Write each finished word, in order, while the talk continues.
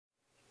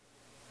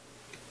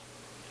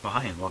Well,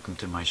 hi and welcome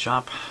to my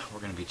shop. We're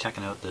going to be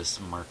checking out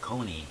this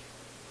Marconi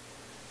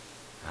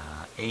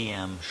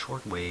AM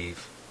shortwave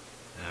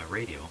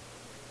radio,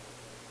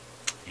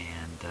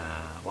 and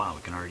wow,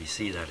 we can already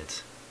see that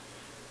it's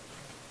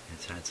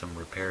had some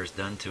repairs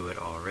done to it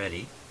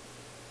already.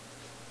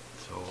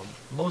 So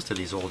most of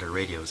these older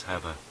radios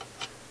have a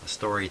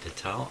story to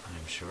tell,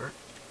 I'm sure.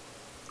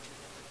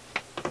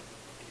 So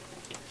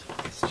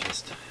let's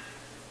just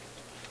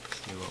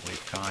see what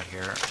we've got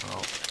here.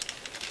 Well,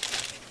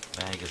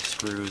 bag of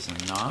screws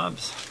and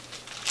knobs.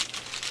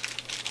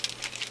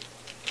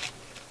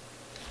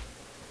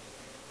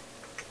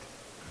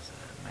 There's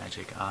a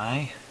magic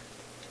eye.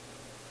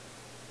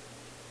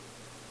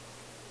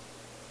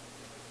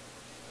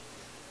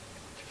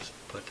 Just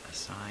put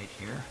aside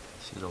here.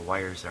 See, the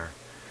wires are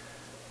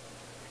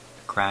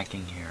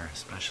cracking here,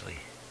 especially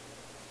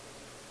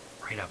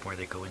right up where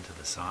they go into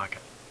the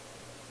socket.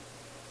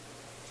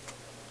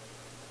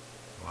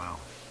 Wow.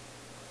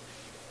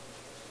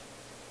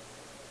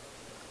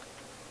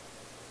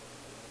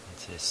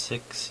 It's a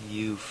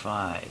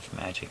 6U5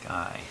 magic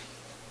eye.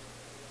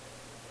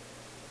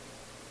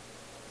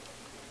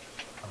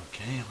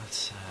 Okay,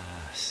 let's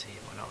see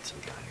what else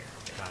we got here.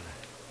 We got an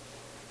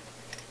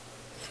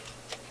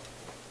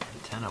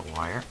antenna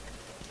wire,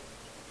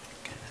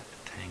 kind of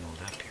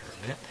tangled up here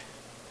a bit.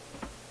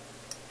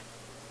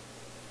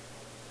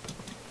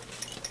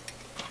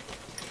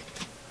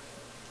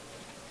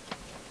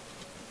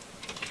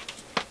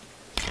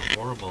 It's a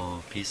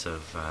horrible piece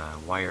of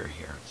wire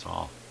here. It's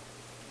all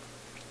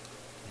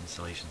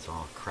insulation's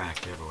all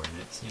cracked everywhere, and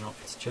it's, you know,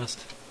 it's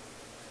just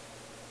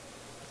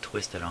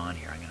twisted on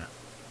here. I'm gonna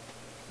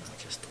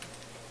just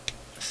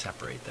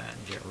separate that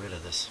and get rid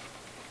of this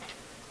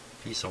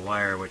piece of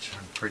wire, which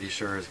I'm pretty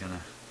sure is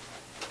gonna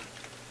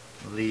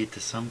lead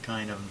to some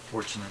kind of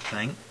unfortunate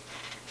thing.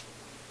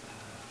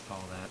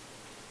 All that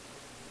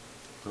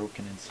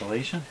broken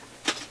insulation,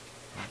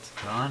 that's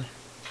gone.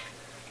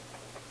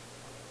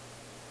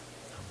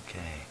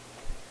 Okay.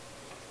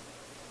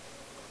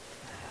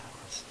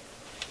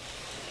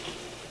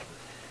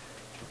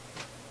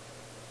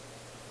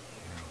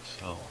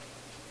 So,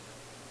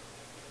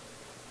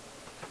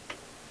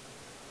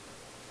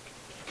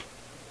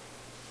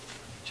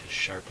 just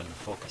sharpen the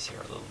focus here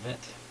a little bit.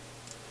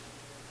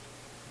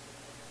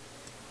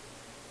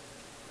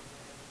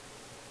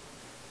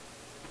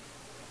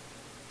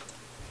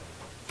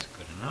 That's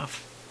good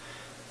enough.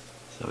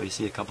 So we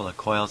see a couple of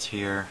coils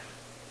here.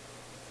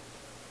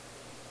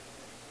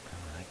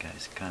 Oh, that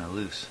guy's kind of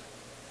loose.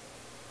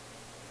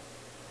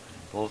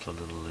 And both a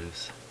little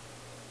loose.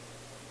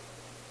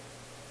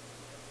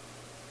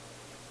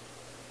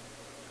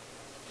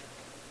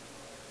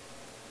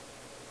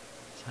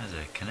 Has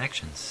a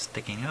connection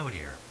sticking out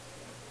here.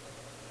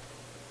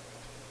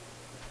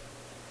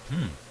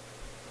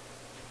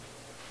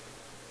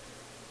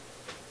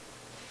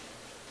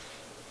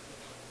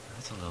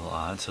 That's a little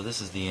odd. So this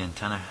is the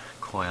antenna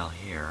coil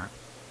here.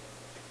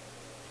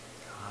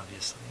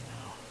 Obviously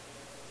now.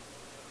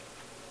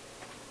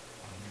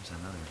 Here's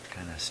another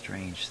kind of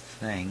strange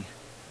thing.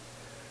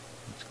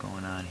 What's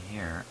going on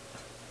here?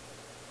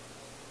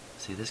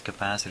 See, this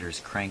capacitor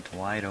is cranked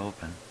wide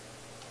open.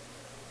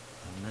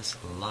 And this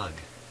lug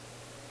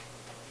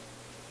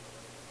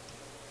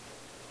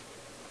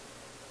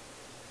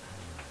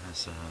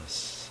has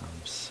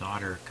some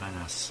solder kind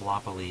of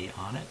sloppily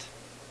on it,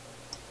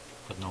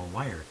 with no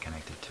wire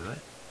connected to it,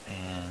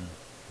 and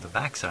the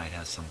backside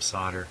has some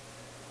solder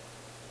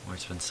where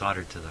it's been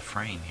soldered to the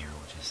frame here,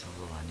 which is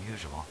a little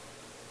unusual.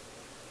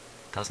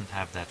 It doesn't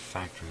have that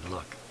factory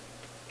look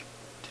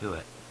to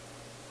it.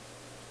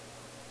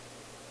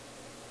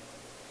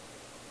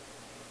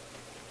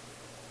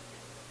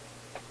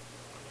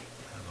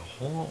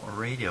 The whole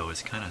radio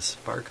is kind of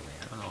sparkly.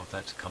 I don't know if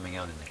that's coming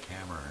out in the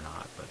camera or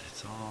not, but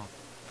it's all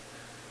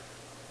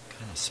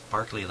kind of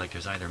sparkly, like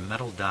there's either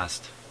metal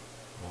dust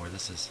or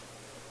this is...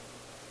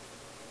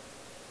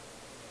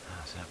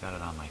 see, I've got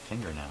it on my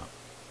finger now.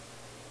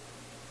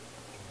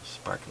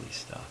 Sparkly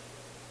stuff.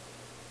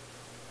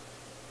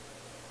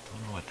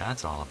 Don't know what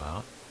that's all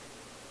about.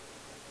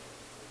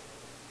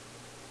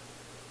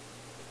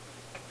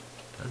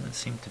 Doesn't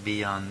seem to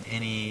be on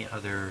any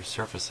other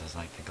surfaces,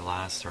 like the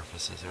glass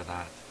surfaces or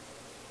that.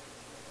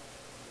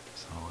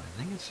 So I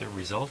think it's a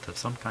result of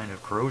some kind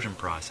of corrosion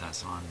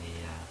process on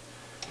the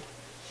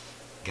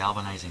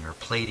galvanizing or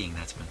plating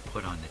that's been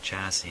put on the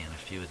chassis and a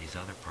few of these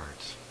other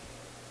parts.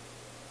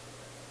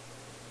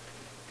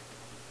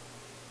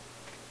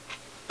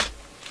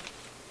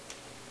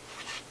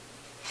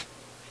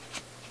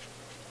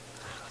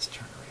 Let's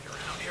turn right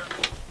around here.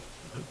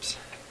 Oops.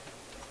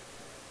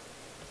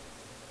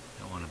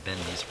 Don't want to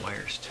bend these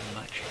wires too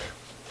much here.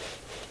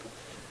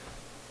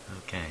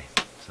 Okay,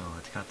 so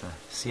it's got the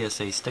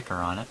CSA sticker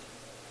on it.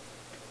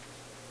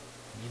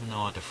 Even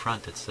though at the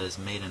front it says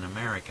Made in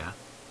America,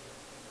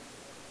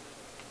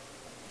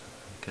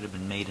 it could have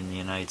been made in the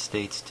United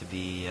States to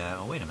be,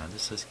 oh wait a minute,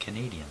 this says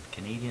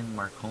Canadian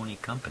Marconi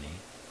Company.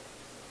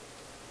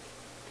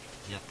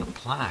 Yet the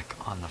plaque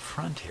on the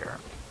front here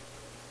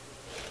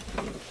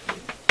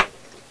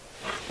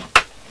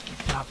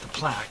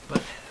plaque,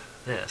 but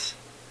this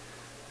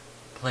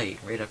plate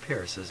right up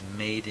here says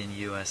Made in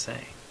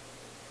USA.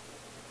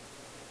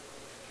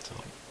 So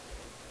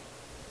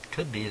it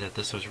could be that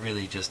this was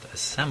really just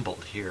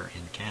assembled here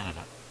in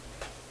Canada.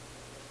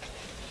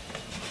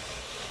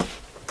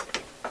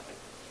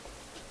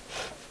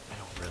 I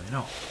don't really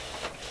know.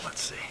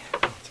 Let's see.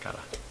 Oh, it's got a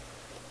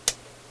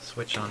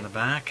switch on the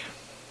back.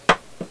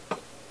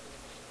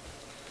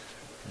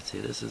 Let's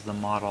see, this is the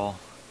model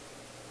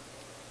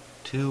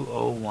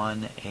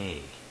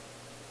 201A.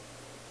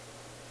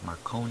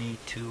 Marconi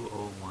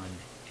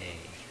 201A.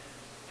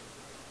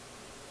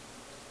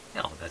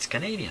 Oh, that's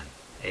Canadian,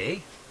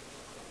 eh?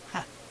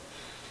 Huh.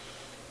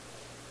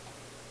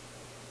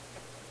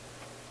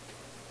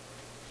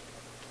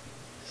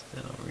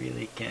 Still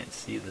really can't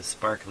see the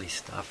sparkly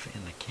stuff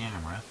in the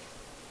camera.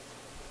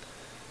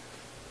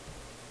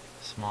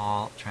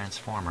 Small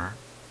transformer.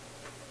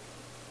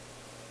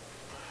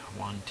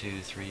 1, 2,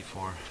 3,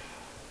 4,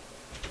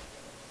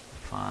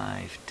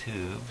 5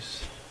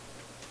 tubes.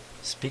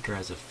 Speaker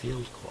has a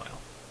field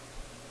coil.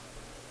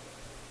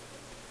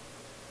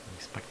 I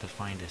expect to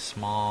find a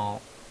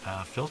small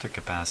filter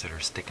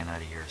capacitor sticking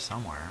out of here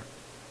somewhere.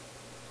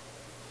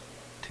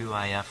 2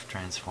 IF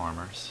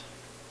transformers.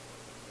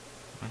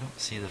 I don't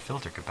see the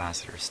filter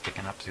capacitor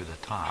sticking up through the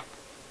top.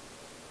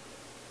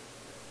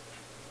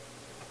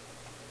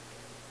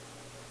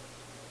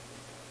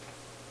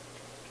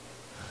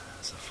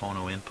 There's a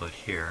phono input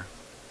here.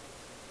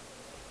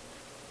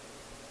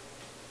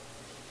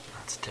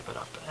 Let's tip it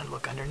up and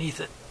look underneath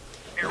it.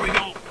 Here we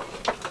go.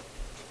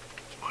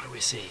 What do we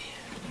see?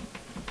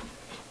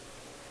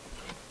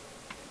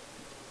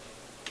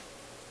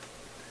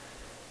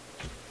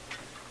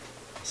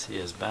 I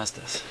see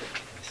asbestos.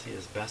 I see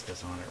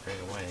asbestos on it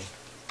right away.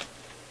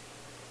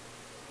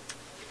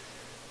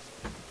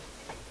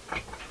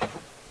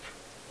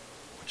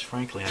 Which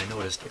frankly I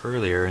noticed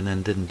earlier and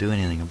then didn't do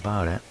anything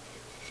about it.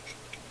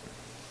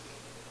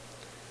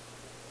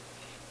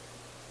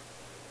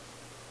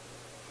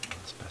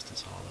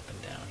 Asbestos all up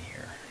and down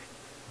here,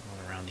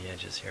 all around the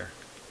edges here.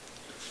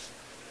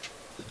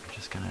 So I'm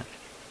just gonna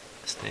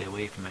stay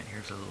away from it.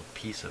 Here's a little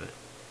piece of it.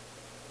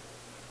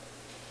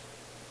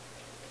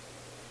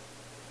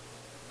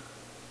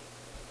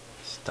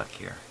 Stuck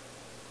here.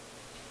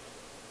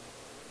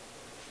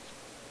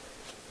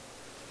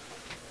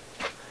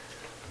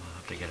 I'll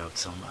have to get out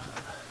some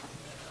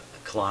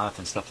cloth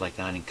and stuff like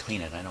that and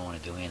clean it. I don't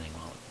want to do anything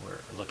while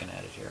we're looking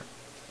at it here.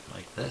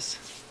 Like this.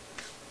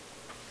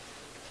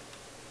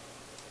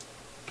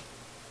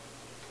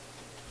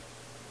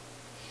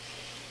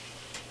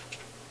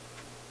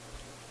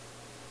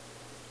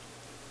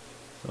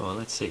 So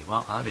let's see.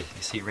 Well, obviously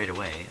you see right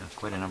away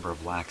quite a number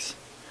of wax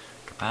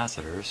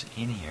capacitors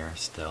in here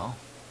still.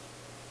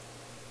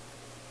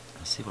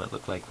 Let's see what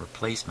look like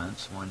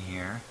replacements. One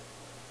here.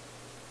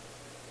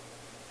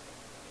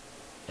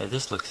 Yeah,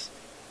 this looks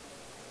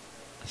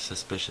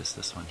suspicious.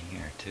 This one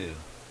here too,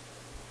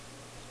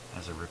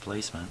 as a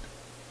replacement.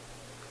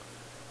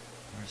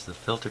 There's the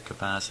filter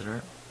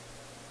capacitor.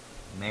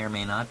 May or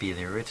may not be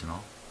the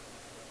original.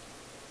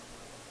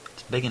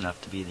 It's big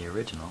enough to be the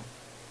original.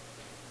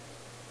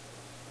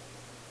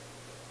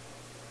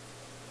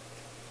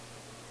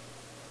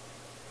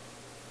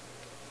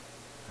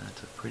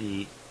 That's a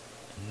pretty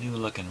new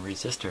looking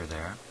resistor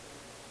there.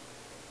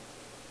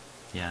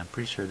 Yeah, I'm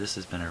pretty sure this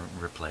has been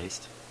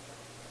replaced.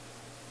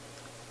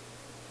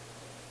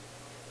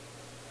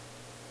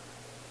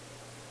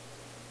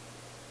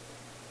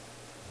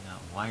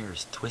 Got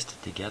wires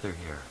twisted together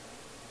here.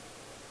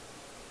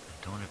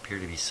 They don't appear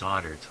to be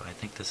soldered, so I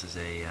think this is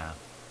a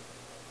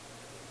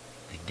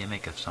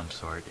gimmick of some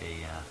sort,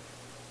 a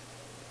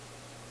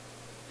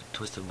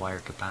twisted wire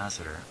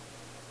capacitor.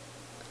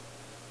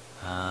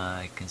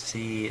 I can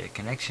see a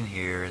connection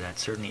here that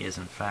certainly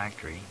isn't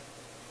factory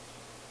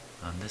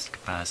on this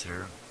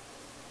capacitor.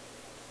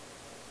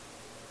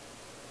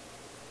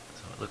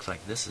 So it looks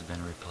like this has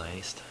been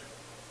replaced.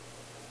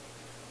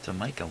 It's a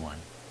mica one.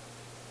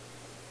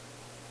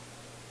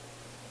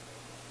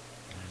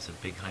 There's a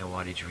big high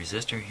wattage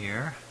resistor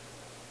here,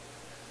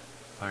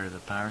 part of the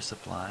power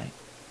supply.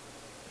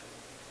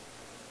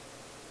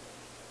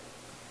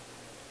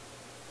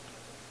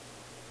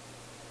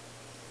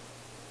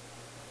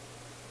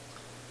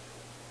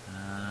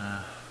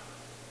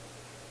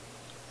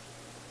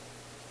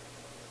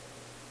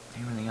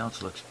 Everything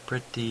else looks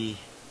pretty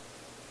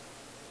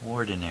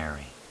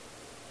ordinary.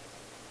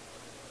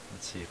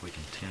 Let's see if we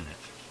can tune it.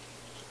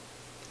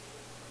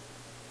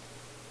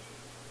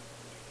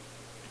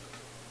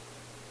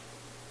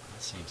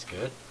 That seems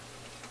good.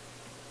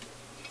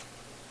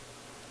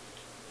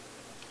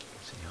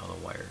 See how the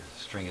wire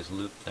string is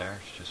looped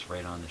there? It's just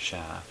right on the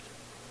shaft.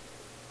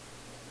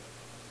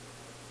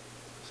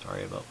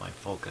 Sorry about my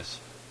focus.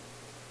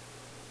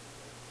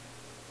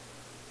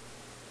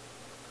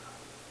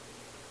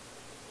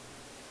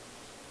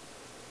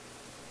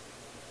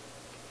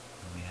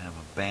 We have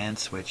a band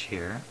switch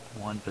here,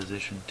 one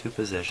position, two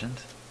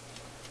positions.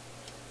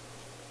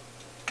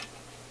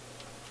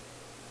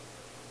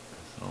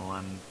 So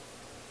I'm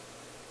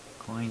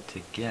going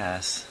to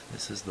guess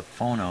this is the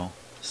phono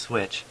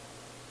switch.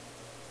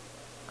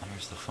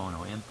 Here's the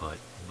phono input,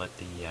 but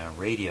the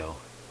radio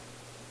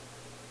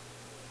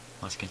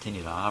must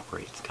continue to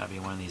operate. It's got to be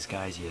one of these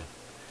guys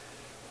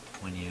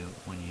when you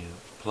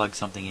plug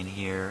something in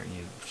here,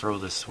 you throw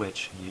the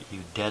switch,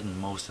 you deaden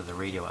most of the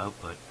radio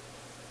output.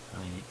 I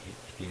mean,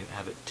 if you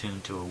have it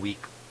tuned to a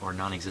weak or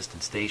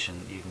non-existent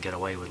station, you can get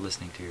away with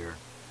listening to your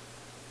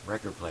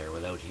record player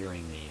without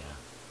hearing the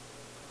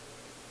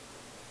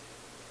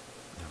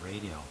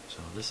radio.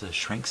 So this is a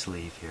shrink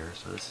sleeve here,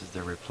 so this is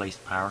the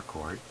replaced power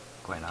cord,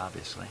 quite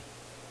obviously.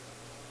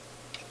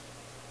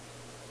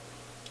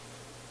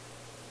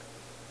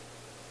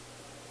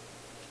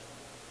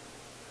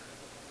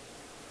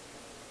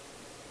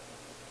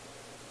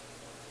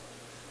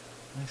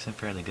 It's in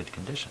fairly good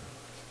condition.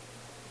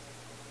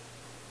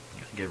 I'm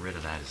going to get rid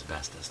of that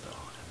asbestos though.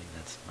 I think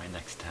that's my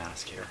next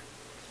task here.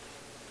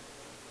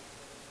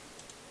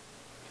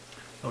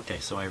 Okay,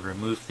 so I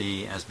removed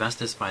the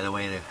asbestos. By the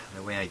way,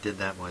 the way I did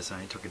that was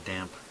I took a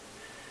damp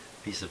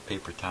piece of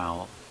paper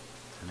towel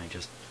and I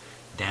just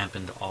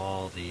dampened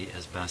all the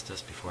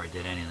asbestos before I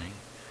did anything.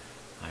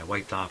 I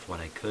wiped off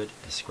what I could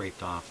and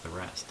scraped off the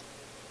rest.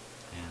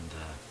 And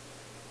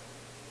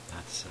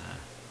that's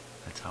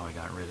how I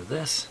got rid of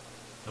this.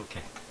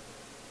 Okay.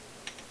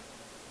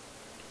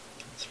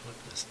 Let's flip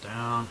this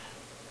down.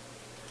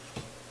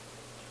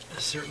 I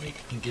certainly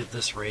can give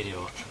this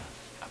radio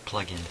a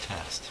plug-in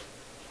test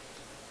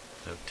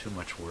without too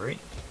much worry.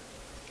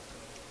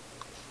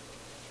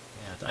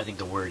 Yeah, I think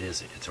the word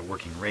is it's a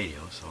working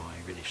radio, so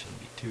I really shouldn't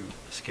be too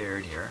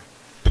scared here.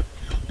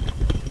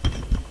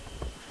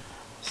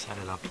 Set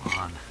it up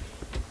on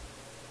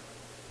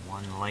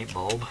one light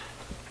bulb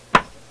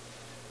in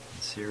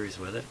series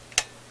with it.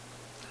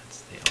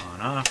 That's the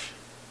on-off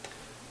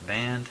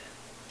band.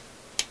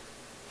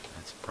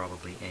 That's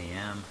probably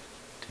AM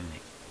tuning.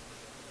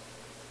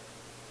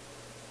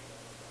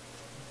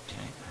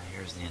 Okay,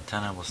 here's the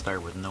antenna. We'll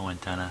start with no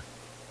antenna.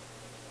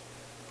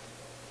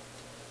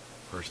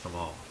 First of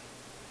all,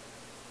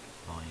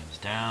 volume's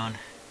down.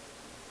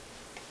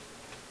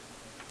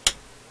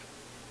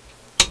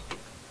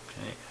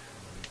 Okay,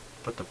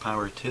 put the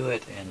power to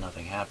it and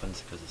nothing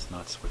happens because it's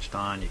not switched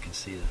on. You can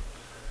see the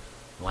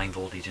line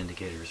voltage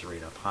indicator is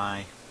right up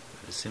high.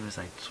 But as soon as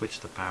I switch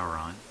the power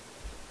on,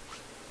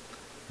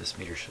 this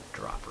meter should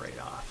drop right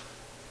off.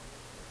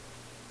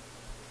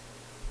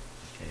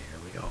 Okay, here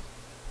we go.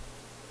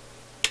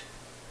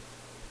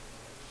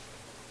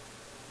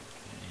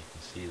 Okay, you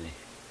can see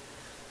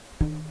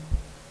the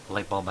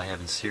light bulb I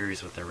have in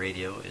series with the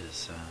radio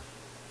is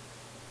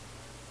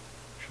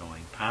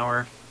showing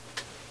power.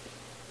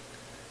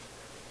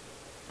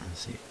 And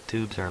see,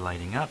 tubes are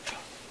lighting up.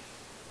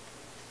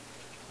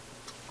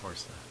 Of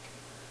course, the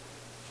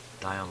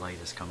dial light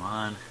has come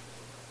on.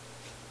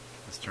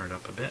 Let's turn it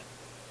up a bit.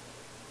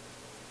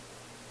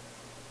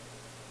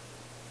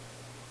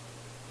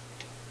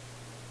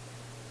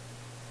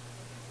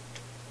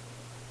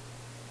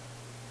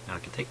 Now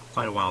it can take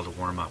quite a while to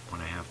warm up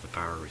when I have the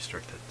power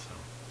restricted, so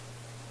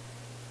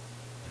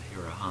I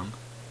hear a hum.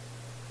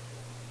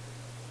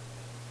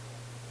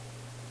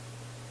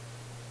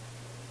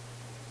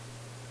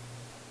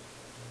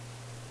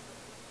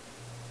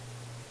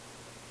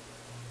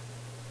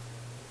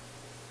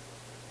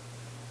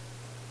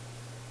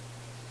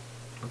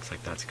 Looks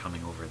like that's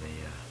coming over the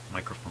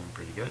microphone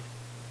pretty good.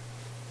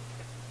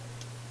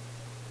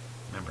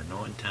 Remember,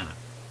 no antenna.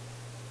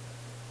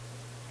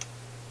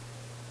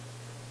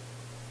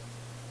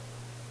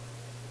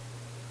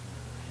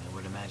 I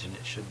would imagine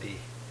it should be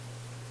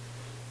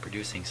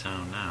producing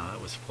sound now.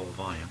 That was full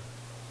volume.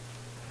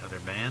 Other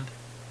band.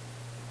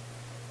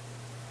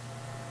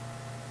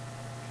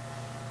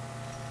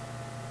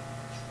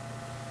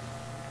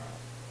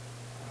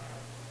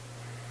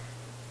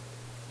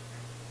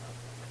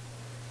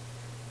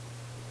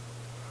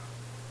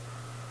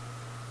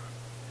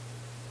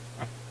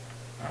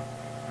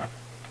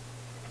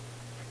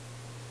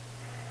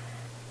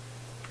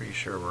 Pretty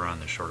sure we're on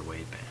the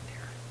shortwave band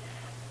here.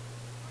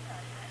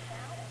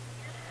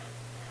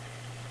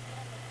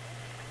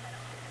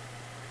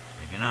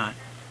 Maybe not.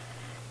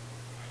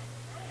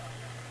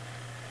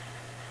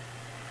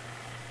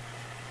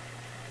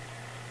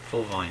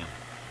 Full volume.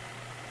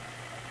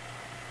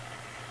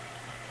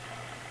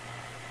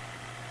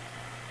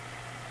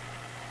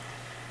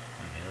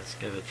 Okay, let's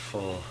give it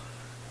full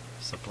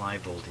supply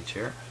voltage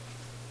here.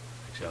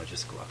 Actually, I'll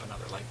just go up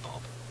another light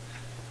bulb.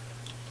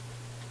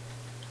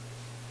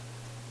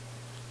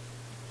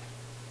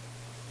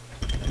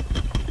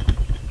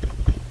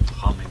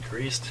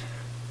 Increased.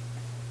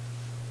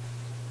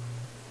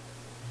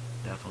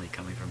 Definitely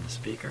coming from the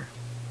speaker.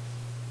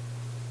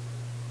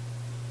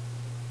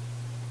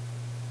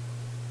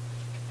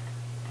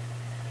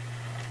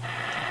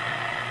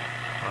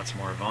 Lots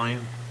more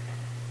volume.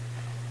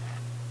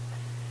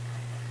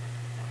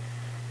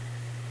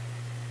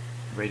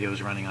 Radio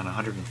is running on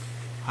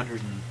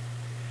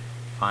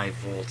 105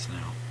 volts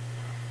now.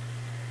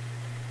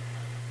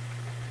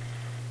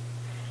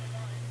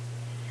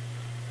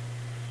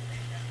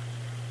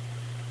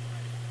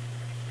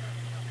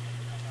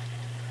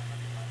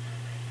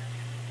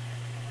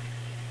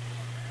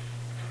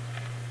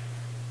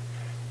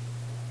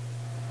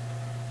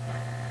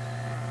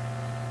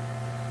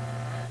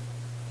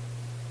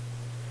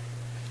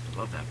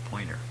 love that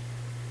pointer.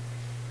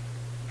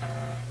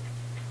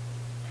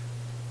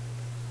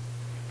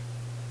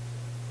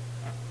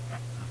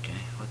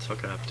 Okay, let's hook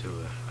it up to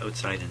an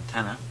outside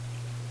antenna.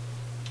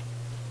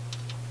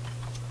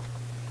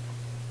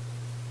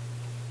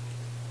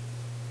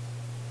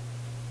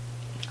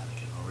 I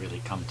think it'll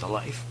really come to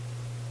life.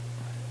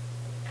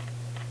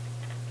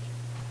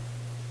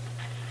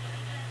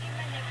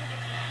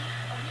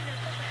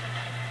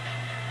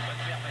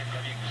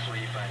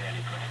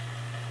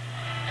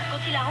 Quand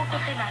il a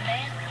rencontré ma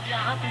mère, il lui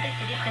a raconté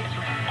ses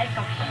dépressions. Elle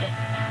s'en fichait.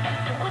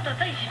 Pourquoi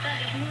papa il vit pas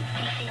avec nous?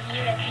 Il fait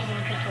mieux la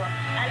cuisine que toi.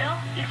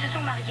 Alors, ils se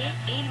sont mariés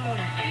et ils m'ont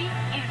eu. Puis,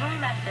 ils ont eu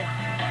ma sœur.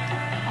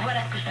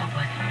 Voilà ce que je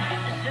propose.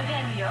 Je vais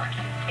à New York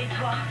et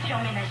toi, tu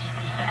emménages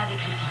ici, avec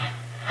les filles.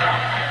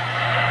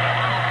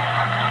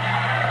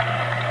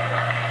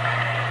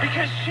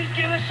 Because she'd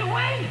give us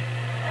away.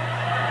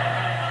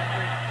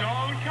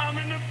 Don't come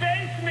in the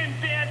basement,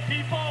 bad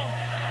people.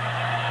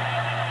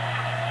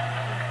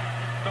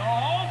 The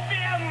whole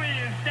family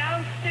is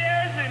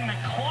downstairs in the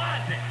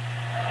closet.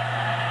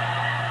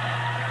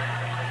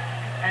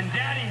 And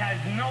Daddy has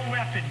no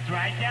weapons,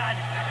 right, Dad?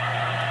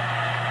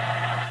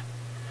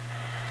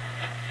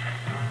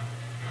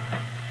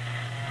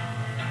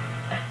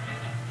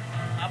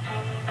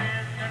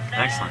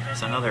 Excellent.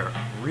 It's another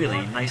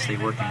really nicely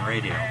working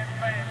radio.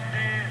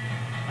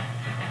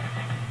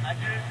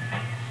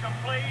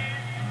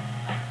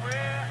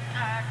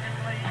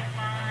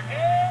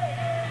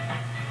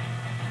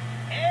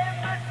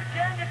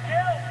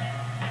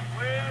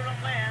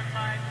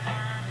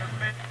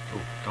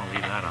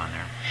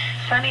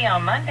 Sunny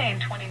on Monday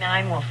and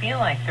 29 will feel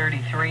like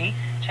 33.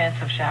 Chance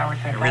of showers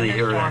and really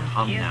thunderstorms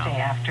Tuesday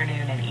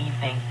afternoon and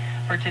evening.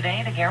 For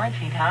today, the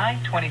guaranteed high,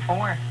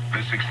 24.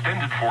 This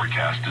extended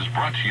forecast is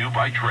brought to you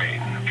by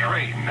Train.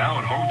 Train, now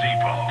at Home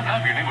Depot.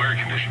 Have your new air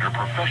conditioner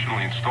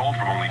professionally installed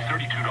from only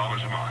 $32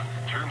 a month.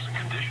 Terms and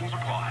conditions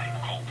apply.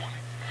 Call 1.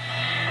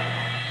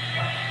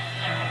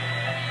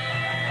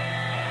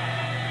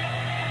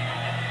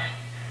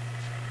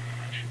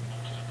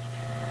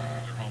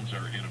 Their homes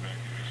are in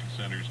evacuation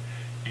centers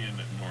in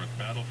North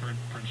Battleford,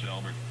 Prince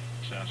Albert,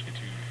 Saskatoon,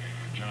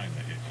 and Regina.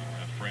 If you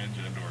have friends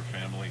and or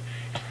family.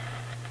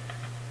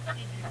 A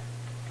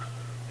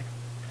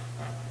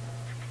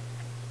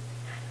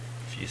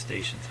few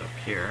stations up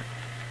here.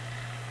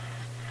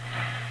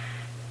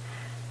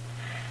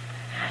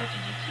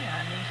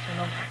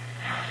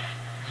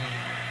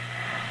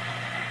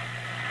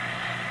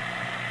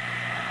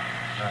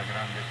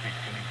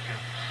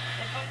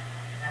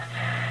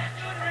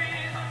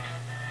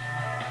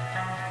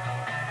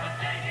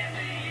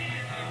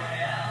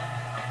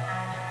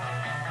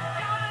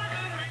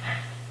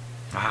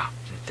 Ah,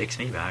 it takes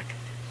me back.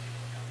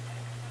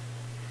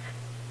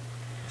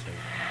 It's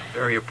a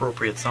very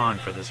appropriate song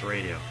for this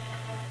radio.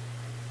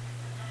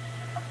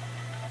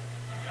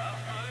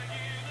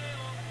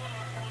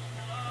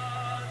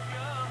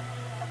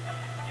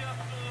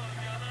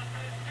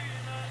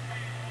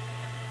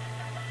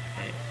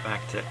 Okay,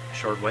 back to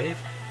shortwave.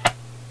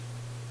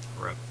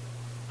 We're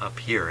up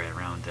here at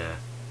around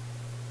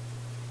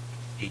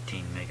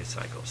 18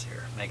 megacycles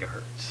here,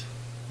 megahertz.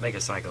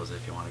 Megacycles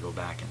if you want to go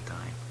back in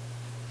time.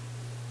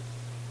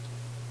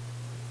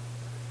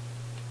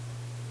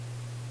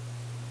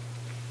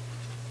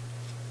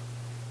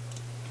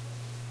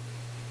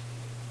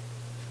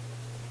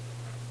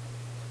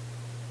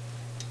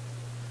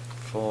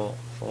 Full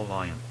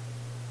volume.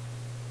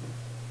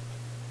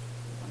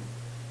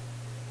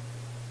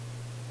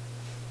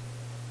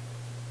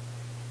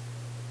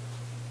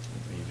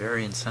 Be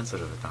very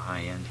insensitive at the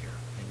high end here.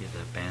 Maybe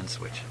the band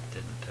switch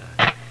didn't.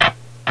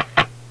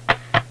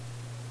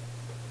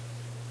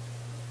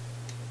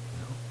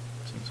 No,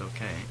 seems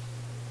okay.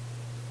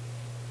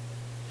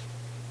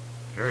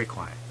 Very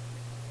quiet.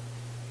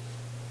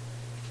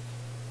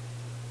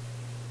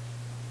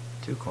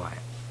 Too quiet.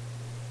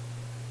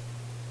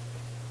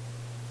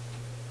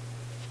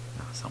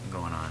 No, something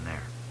going on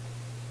there.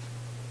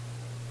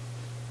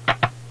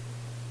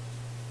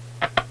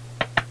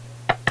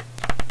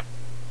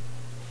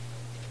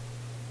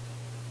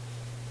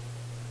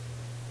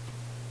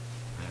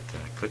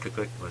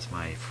 Click was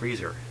my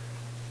freezer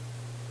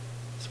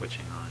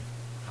switching on.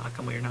 How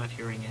come we're not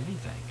hearing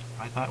anything?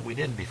 I thought we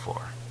did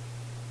before.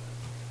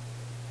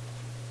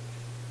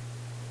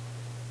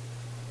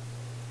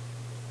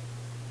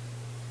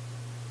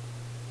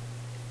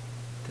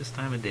 This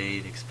time of day,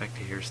 you'd expect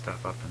to hear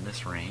stuff up in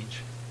this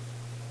range.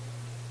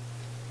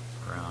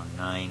 Around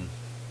 9,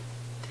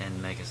 10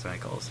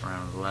 megacycles,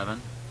 around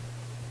 11.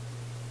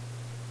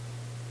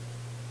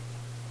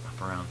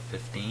 Up around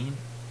 15.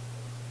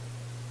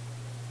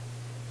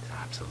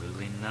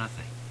 Absolutely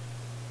nothing.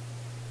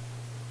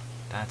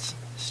 That's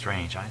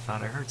strange. I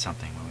thought I heard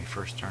something when we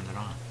first turned it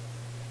on.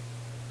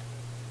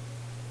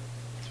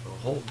 So a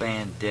whole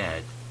band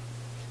dead.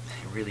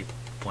 It really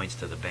points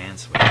to the band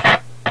switch.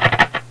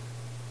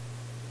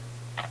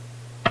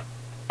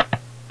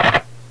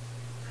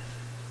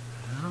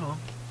 No.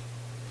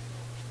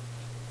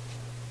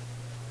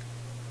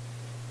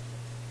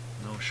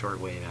 No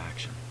shortwave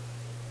action.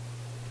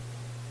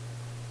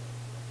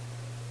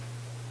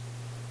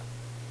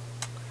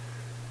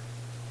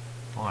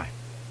 boy.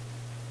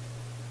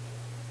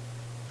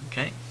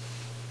 Okay.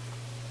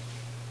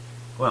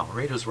 Well,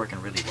 radio's working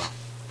really well.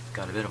 It's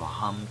got a bit of a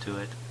hum to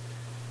it.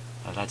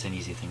 That's an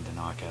easy thing to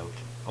knock out.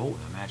 Oh,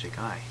 the magic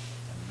eye.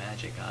 The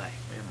magic eye.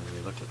 We haven't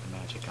really looked at the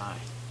magic eye.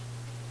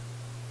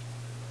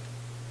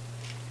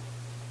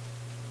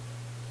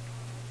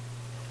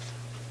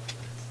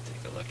 Let's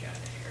take a look at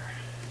it here.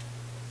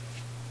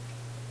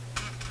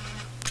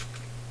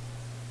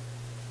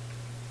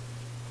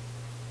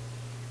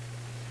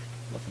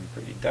 Looking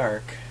pretty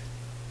dark.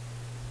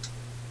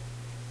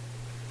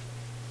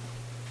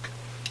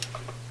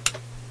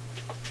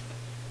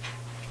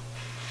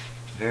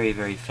 Very,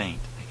 very faint.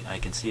 I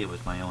can see it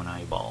with my own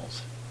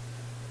eyeballs.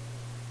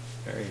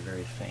 Very,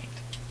 very faint.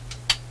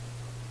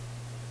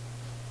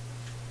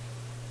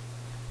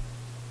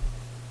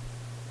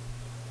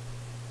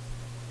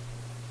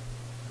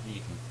 You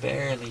can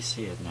barely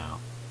see it now.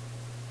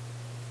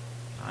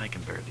 I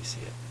can barely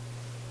see it.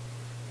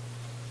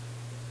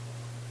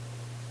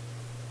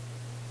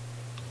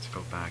 Let's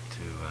go back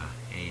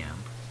to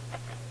AM.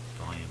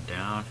 Volume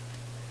down.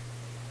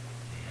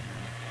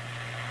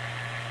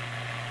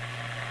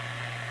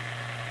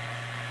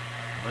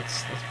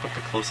 Let's put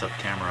the close-up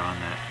camera on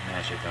that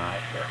magic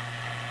eye here.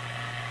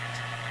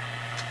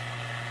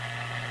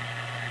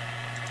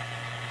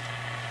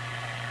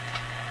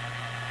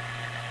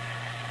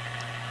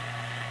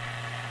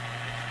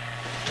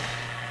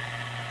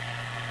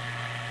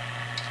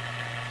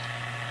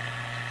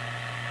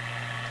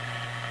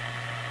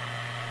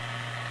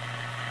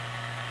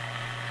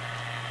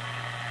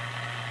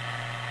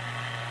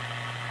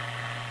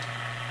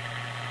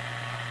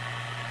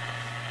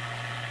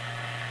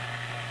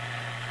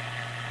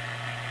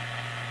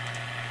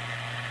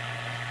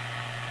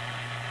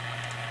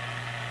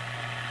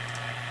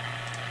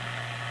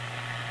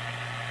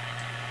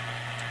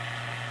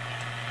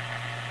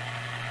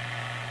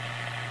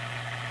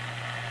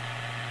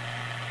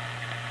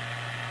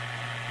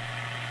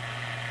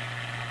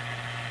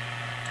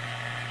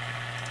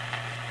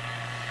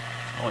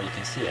 Oh, you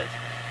can see it.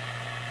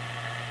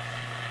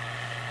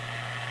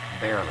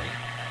 Barely.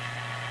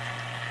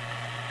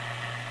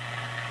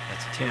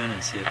 Let's tune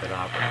and see if it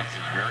operates.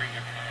 This is very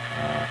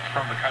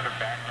from the kind of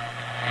background.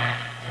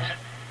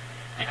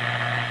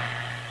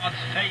 God's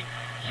fate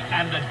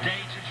and the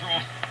day to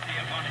draw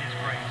upon his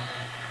grace.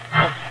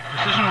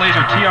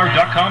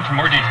 PrecisionLaserTR.com for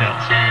more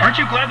details. Aren't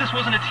you glad this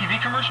wasn't a TV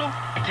commercial?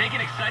 Take an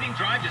exciting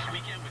drive this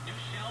weekend with new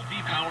Shell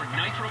V-Power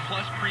Nitro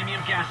Plus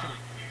Premium Gasoline.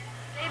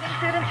 Saving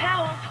suit and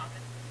towels.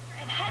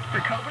 And head for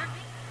Coburg.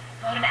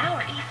 About an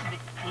hour east of the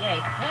PA.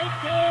 White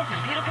sands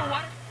and beautiful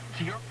water.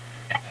 To your...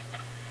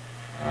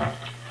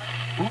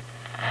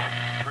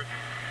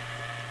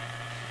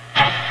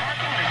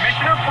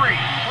 Admission are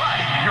free. Plus,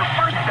 your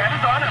first bet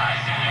is on us.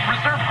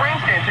 Reserve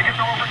grandstand tickets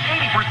are over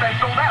 80%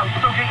 sold out,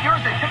 so get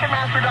yours at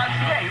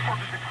Ticketmaster.ca or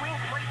visit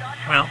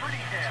QueensPlay.com Well, for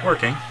details. it's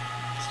working.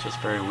 It's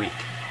just very weak.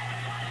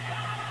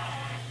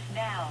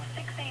 Now,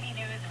 680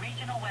 News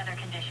regional weather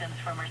conditions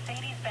for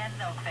Mercedes-Benz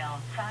Oakville,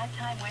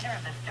 5-time winner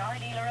of the Star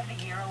Dealer of the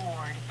Year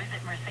award.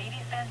 Visit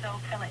Mercedes-Benz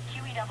Oakville at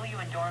QEW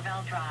and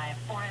Dorval Drive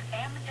or at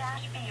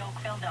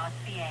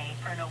m-boakville.ca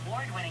for an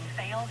award-winning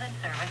sales and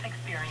service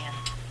experience.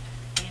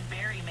 In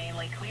Barrie,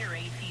 mainly clear,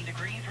 18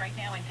 degrees. Right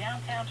now in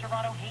downtown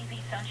Toronto,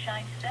 hazy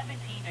sunshine, 17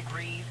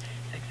 degrees.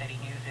 680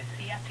 News is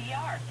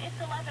CFTR. It's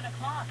 11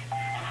 o'clock.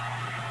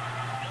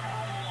 Number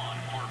one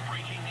for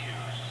breaking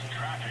news,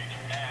 traffic,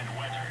 and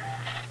weather.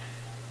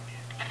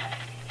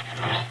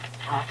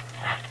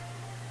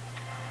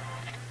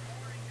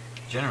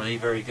 Generally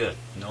very good.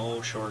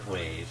 No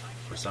shortwave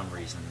for some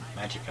reason.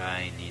 Magic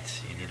Eye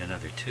you need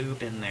another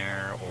tube in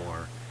there,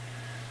 or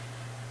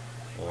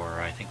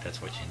I think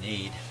that's what you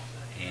need.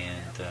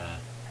 And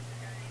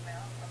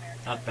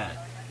not bad.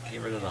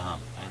 Get rid of the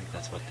hum. I think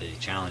that's what the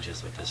challenge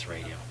is with this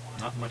radio.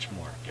 Not much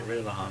more. Get rid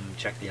of the hum,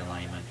 check the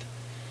alignment,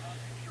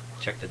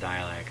 check the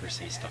dial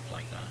accuracy, stuff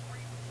like that.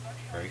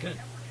 Very good.